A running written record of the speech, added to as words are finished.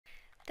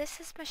This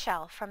is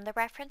Michelle from the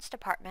Reference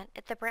Department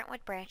at the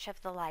Brentwood branch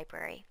of the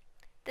library.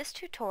 This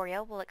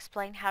tutorial will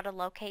explain how to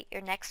locate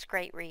your next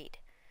great read.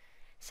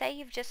 Say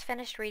you've just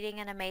finished reading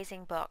an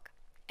amazing book,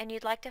 and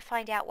you'd like to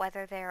find out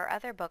whether there are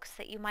other books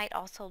that you might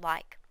also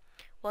like.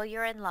 Well,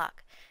 you're in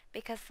luck,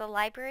 because the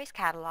library's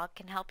catalog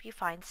can help you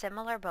find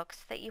similar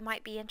books that you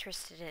might be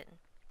interested in.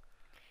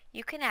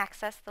 You can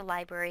access the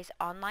library's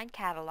online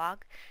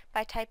catalog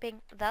by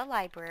typing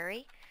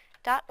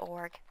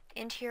thelibrary.org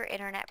into your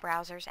internet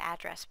browser's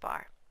address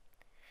bar.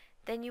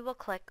 Then you will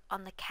click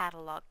on the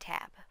Catalog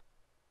tab.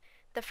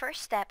 The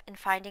first step in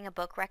finding a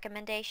book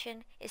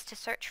recommendation is to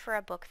search for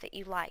a book that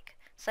you like,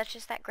 such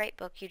as that great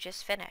book you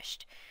just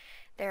finished.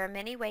 There are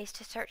many ways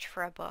to search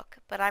for a book,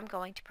 but I'm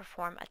going to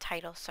perform a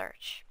title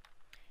search.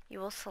 You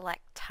will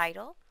select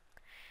Title,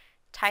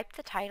 type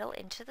the title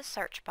into the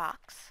search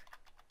box,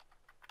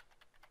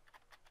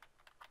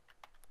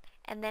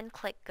 and then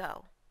click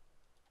Go.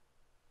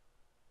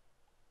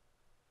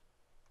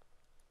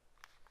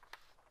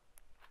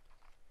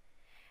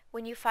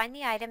 When you find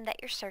the item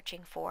that you're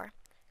searching for,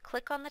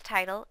 click on the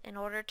title in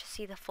order to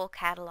see the full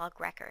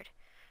catalog record.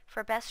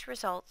 For best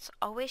results,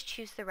 always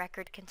choose the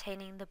record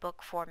containing the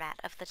book format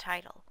of the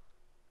title.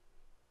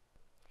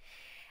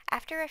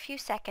 After a few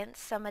seconds,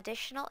 some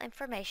additional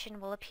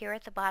information will appear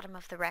at the bottom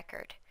of the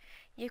record.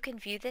 You can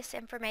view this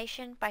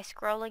information by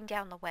scrolling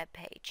down the web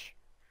page.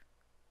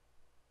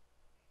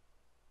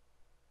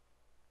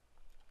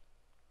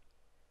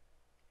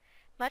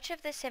 Much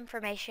of this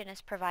information is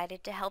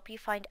provided to help you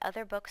find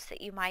other books that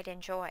you might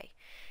enjoy.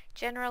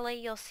 Generally,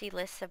 you'll see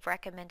lists of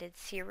recommended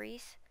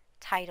series,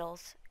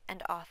 titles,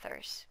 and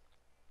authors.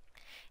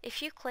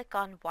 If you click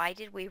on Why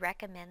Did We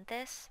Recommend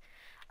This?,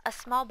 a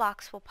small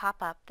box will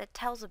pop up that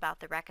tells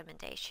about the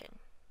recommendation.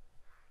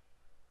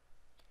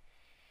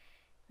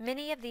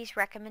 Many of these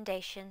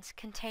recommendations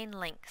contain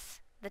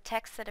links, the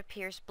text that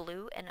appears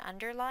blue and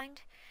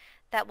underlined,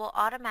 that will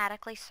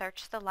automatically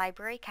search the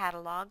library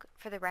catalog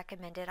for the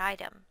recommended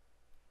item.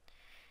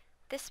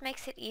 This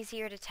makes it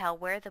easier to tell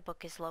where the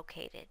book is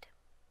located.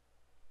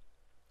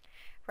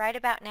 Right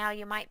about now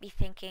you might be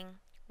thinking,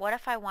 what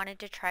if I wanted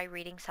to try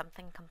reading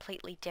something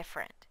completely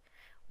different?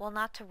 Well,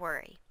 not to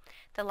worry.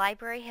 The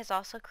library has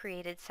also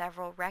created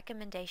several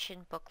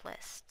recommendation book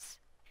lists.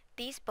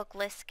 These book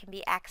lists can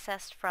be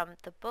accessed from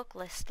the book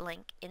list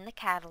link in the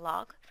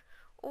catalog,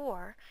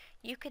 or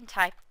you can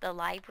type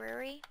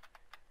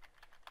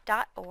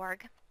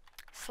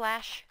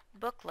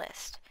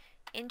thelibrary.org/booklist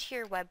into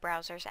your web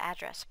browser's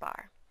address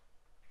bar.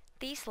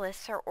 These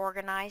lists are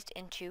organized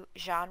into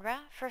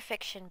genre for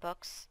fiction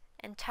books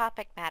and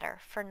topic matter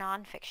for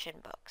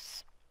nonfiction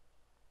books.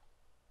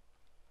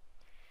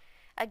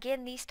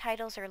 Again, these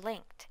titles are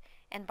linked,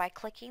 and by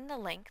clicking the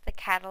link, the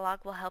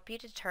catalog will help you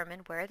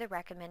determine where the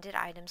recommended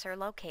items are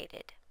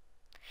located.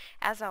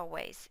 As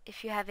always,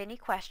 if you have any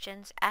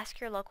questions,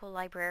 ask your local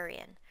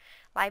librarian.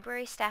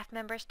 Library staff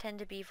members tend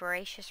to be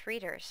voracious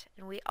readers,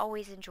 and we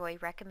always enjoy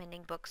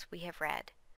recommending books we have read.